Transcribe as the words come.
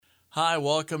Hi,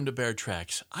 welcome to Bear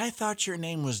Tracks. I thought your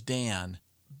name was Dan.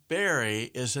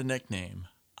 Barry is a nickname.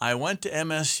 I went to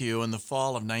MSU in the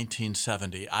fall of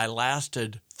 1970. I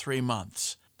lasted 3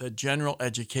 months. The general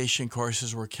education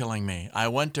courses were killing me. I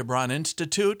went to Brown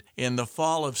Institute in the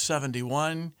fall of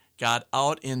 71, got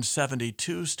out in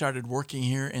 72, started working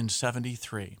here in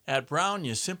 73. At Brown,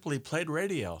 you simply played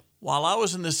radio. While I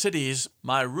was in the cities,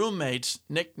 my roommates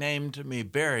nicknamed me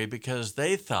Barry because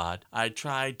they thought I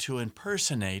tried to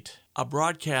impersonate a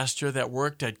broadcaster that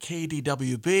worked at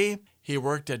KDWB. He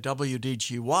worked at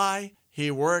WDGY. He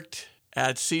worked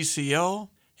at CCO.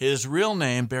 His real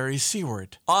name, Barry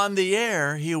Seward. On the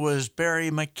air, he was Barry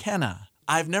McKenna.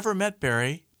 I've never met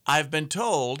Barry. I've been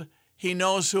told he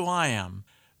knows who I am.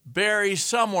 Barry,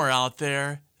 somewhere out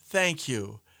there, thank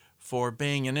you for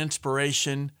being an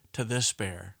inspiration to this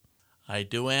bear. I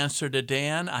do answer to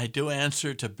Dan, I do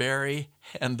answer to Barry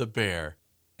and the bear.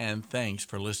 And thanks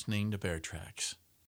for listening to Bear Tracks.